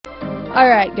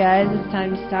Alright guys, it's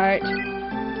time to start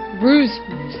Rue's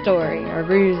story, or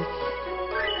Rue's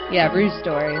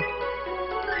story.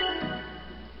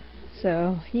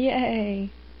 So, yay!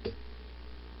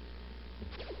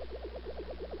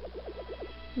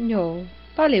 No,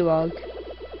 Pollywog.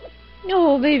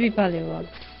 No, baby Pollywog.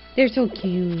 They're so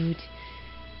cute.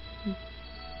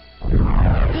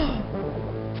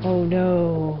 Oh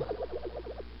no.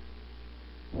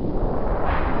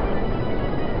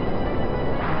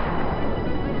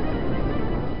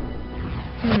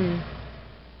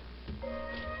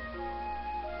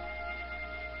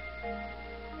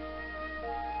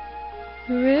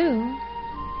 Rue?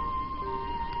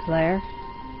 Claire?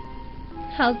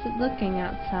 How's it looking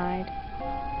outside?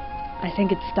 I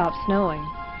think it stopped snowing.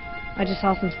 I just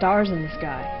saw some stars in the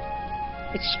sky.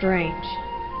 It's strange.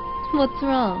 What's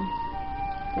wrong?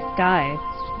 The sky,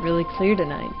 it's really clear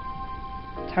tonight.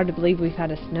 It's hard to believe we've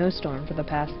had a snowstorm for the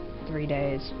past 3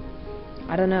 days.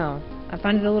 I don't know. I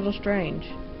find it a little strange.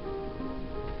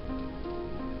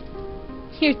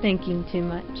 You're thinking too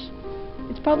much.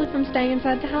 It's probably from staying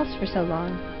inside the house for so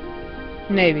long.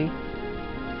 Maybe.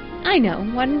 I know.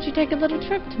 Why don't you take a little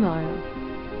trip tomorrow?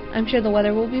 I'm sure the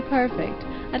weather will be perfect.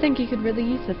 I think you could really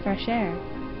use the fresh air.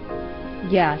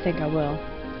 Yeah, I think I will.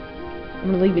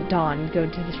 I'm gonna leave at dawn and go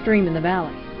to the stream in the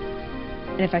valley.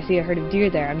 And if I see a herd of deer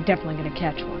there, I'm definitely gonna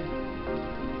catch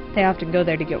one. They often go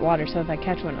there to get water, so if I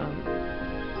catch one,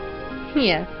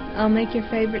 yes, I'll make your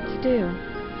favorite stew.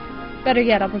 Better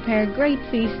yet, I'll prepare a great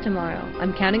feast tomorrow.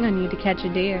 I'm counting on you to catch a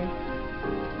deer.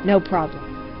 No problem.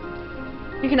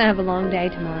 You're gonna have a long day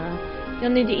tomorrow.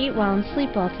 You'll need to eat well and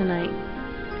sleep well tonight.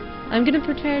 I'm gonna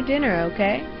prepare dinner,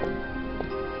 okay?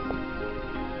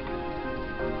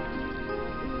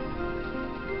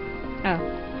 Oh,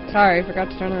 sorry, I forgot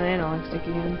to turn on the analog stick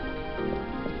again.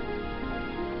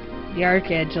 The arc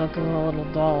edge looking a little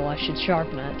dull. I should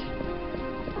sharpen it.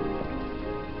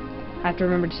 I have to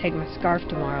remember to take my scarf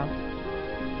tomorrow.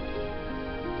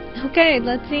 Okay,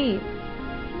 let's eat.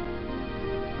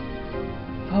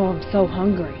 Oh, I'm so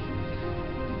hungry.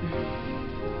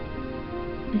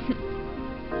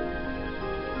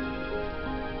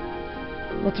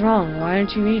 What's wrong? Why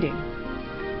aren't you eating?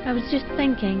 I was just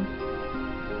thinking.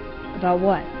 About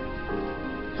what?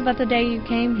 About the day you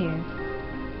came here.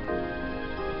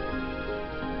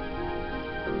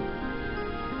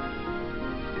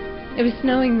 It was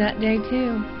snowing that day,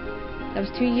 too. That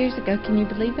was 2 years ago. Can you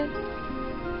believe it?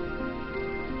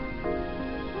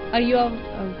 Are you all...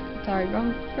 Oh, sorry,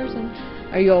 wrong person.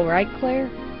 Are you alright, Claire?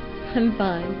 I'm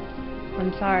fine.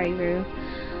 I'm sorry, Rue.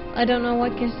 I don't know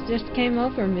what just came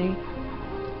over me.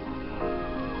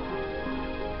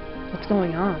 What's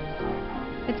going on?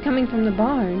 It's coming from the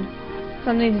barn.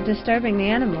 Something's disturbing the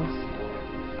animals.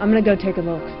 I'm gonna go take a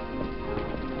look.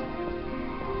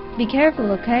 Be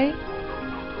careful, okay?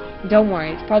 Don't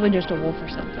worry, it's probably just a wolf or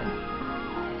something.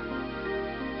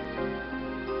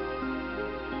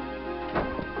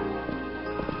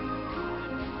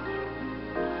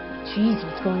 Jeez,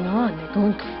 what's going on? They're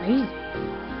going crazy.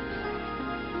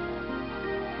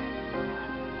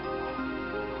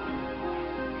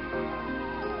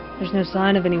 There's no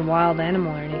sign of any wild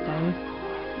animal or anything.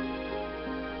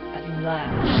 At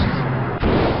last.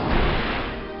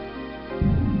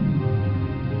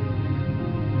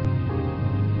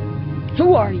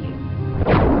 Who are you?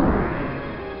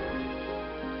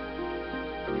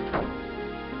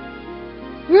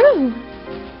 Rue!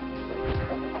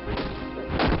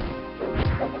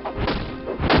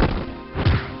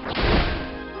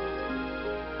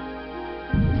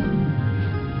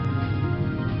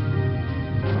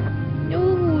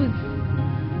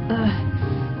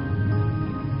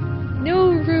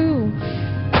 No, Rue!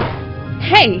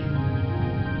 Hey!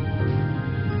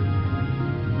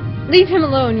 Leave him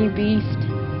alone, you beast!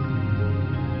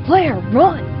 Claire,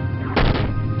 run!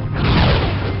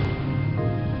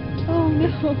 Oh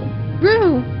no!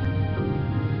 Rue!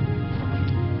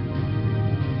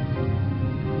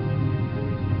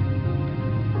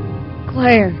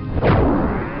 Claire!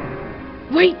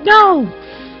 Wait, no!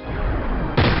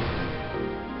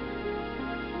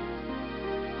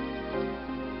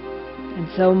 And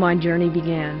so my journey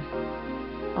began.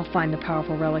 I'll find the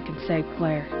powerful relic and save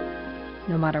Claire,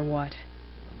 no matter what.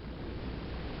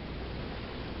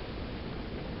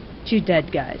 She's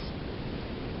dead, guys.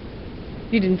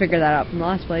 If you didn't figure that out from the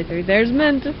last playthrough, there's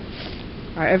Mint,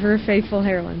 our ever faithful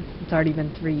heroine. It's already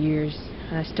been 3 years,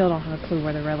 and I still don't have a clue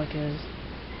where the relic is.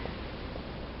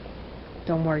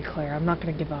 Don't worry, Claire, I'm not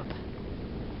gonna give up.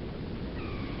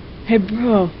 Hey,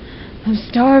 bro, I'm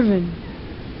starving.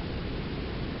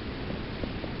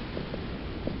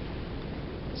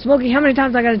 Smokey, how many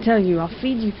times I gotta tell you? I'll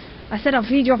feed you I said I'll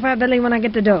feed your fat belly when I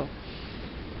get the dough.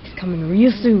 It's coming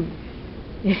real soon.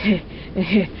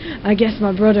 I guess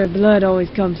my brother blood always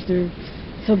comes through.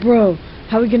 So, bro,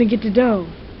 how are we gonna get the dough?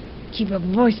 Keep your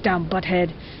voice down,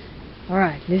 butthead.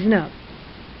 Alright, listen up.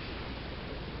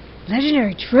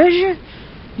 Legendary treasure?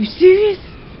 You serious?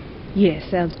 Yeah,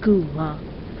 sounds cool, huh?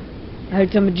 I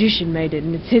heard some magician made it,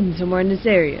 and it's hidden somewhere in this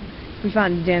area. If we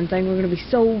find the damn thing, we're gonna be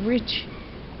so rich.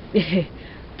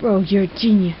 Bro, you're a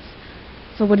genius.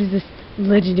 So what is this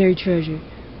legendary treasure?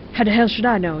 How the hell should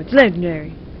I know? It's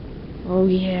legendary. Oh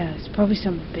yeah, it's probably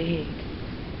something big.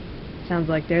 Sounds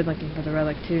like they're looking for the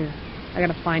relic too. I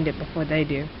gotta find it before they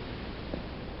do.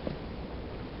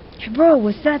 Hey bro,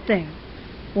 what's that thing?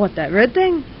 What, that red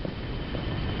thing?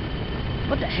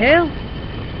 What the hell?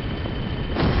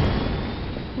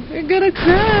 We're gonna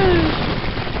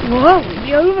crash! Whoa,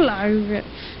 YOLO!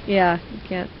 Yeah, you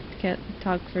can't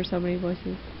talk for so many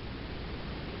voices.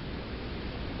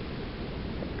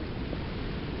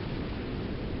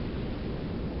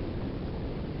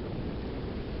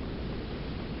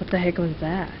 What the heck was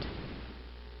that?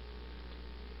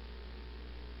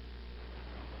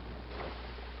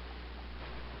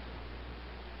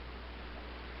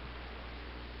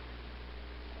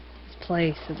 This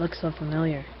place, it looks so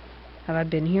familiar. Have I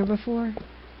been here before?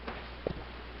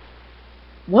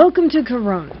 Welcome to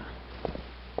Corona.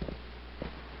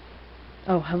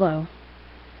 Oh, hello.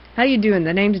 How you doing?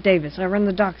 The name's Davis. I run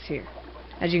the docks here.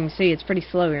 As you can see, it's pretty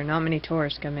slow here. Not many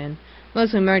tourists come in.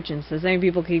 Mostly merchants. The same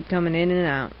people keep coming in and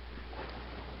out.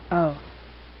 Oh.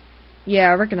 Yeah,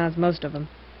 I recognize most of them.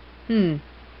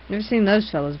 Never seen those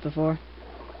fellas before.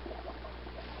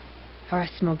 Alright,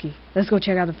 Smokey. Let's go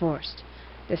check out the forest.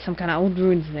 There's some kind of old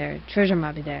ruins there. Treasure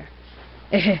might be there.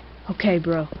 Okay,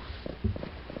 bro.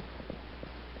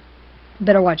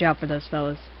 Better watch out for those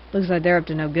fellas. Looks like they're up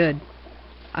to no good.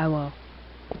 I will.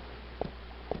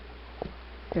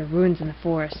 There are ruins in the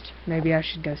forest. Maybe I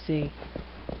should go see.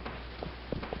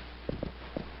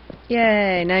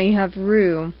 Yay, now you have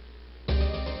room.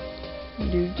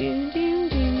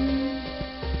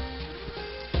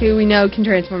 Who we know can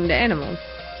transform into animals.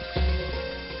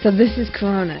 So this is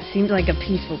Corona. Seems like a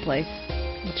peaceful place.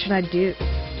 What should I do?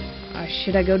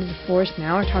 Should I go to the forest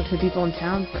now or talk to the people in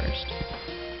town first?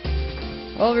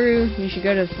 Well, Roo, you should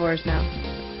go to the forest now.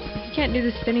 You can't do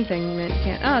the spinny thing, man. You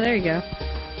can't. Oh, there you go.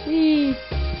 Whee!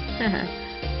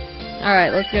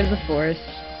 Alright, let's go to the forest.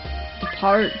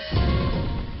 Depart.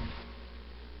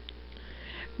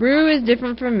 Roo is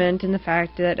different from Mint in the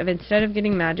fact that instead of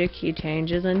getting magic, he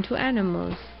changes into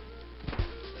animals.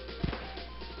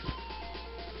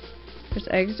 Press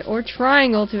X or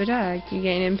triangle to attack. You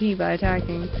gain MP by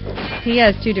attacking. He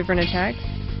has two different attacks.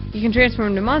 You can transform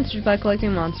into monsters by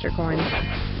collecting monster coins.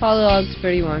 Polylog's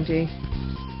pretty wumpy.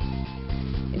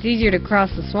 It's easier to cross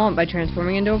the swamp by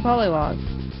transforming into a polywog.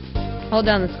 Hold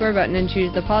down the square button and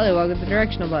choose the polywog with the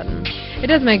directional button. It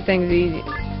does make things easy,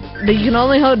 but you can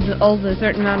only hold a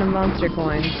certain amount of monster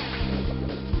coins.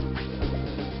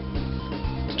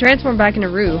 To transform back into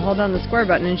Roo, hold down the square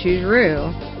button and choose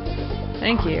Roo.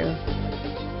 Thank you.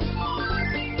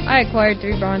 I acquired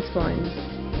 3 bronze coins.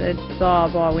 It's blah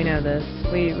blah, we know this.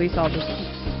 We saw this.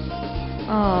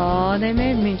 Aww, they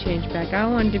made me change back. I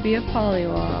wanted to be a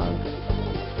polywog.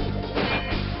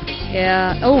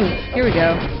 Yeah. Oh, here we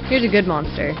go. Here's a good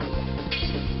monster.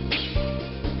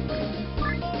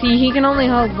 See, he can only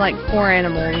hold like 4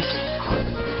 animals.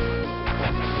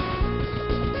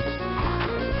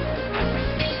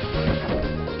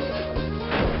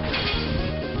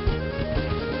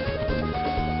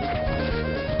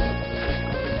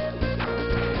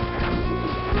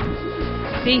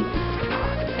 See?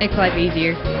 Makes life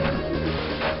easier.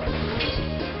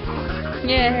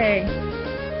 Yay!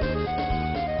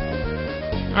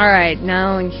 Alright,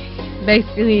 now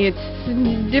basically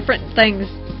it's different things.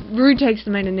 Roo takes the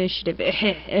main initiative.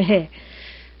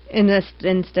 In this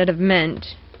instead of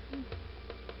Mint.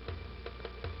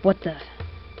 What the?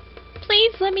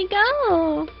 Please let me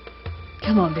go!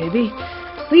 Come on, baby.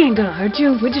 We ain't gonna hurt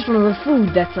you. We just want a little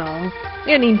food, that's all.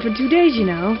 We ain't eaten for 2 days, you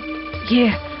know.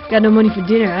 Yeah. Got no money for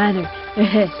dinner either.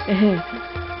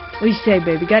 What do you say,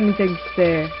 baby? Got anything to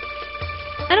spare?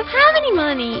 I don't have any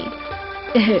money.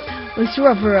 Let's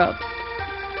rough her up.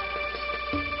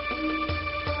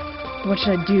 What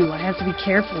should I do? I have to be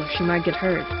careful. She might get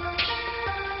hurt.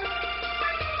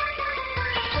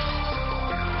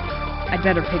 I'd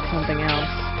better pick something else.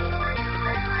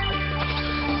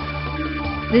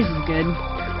 This is good.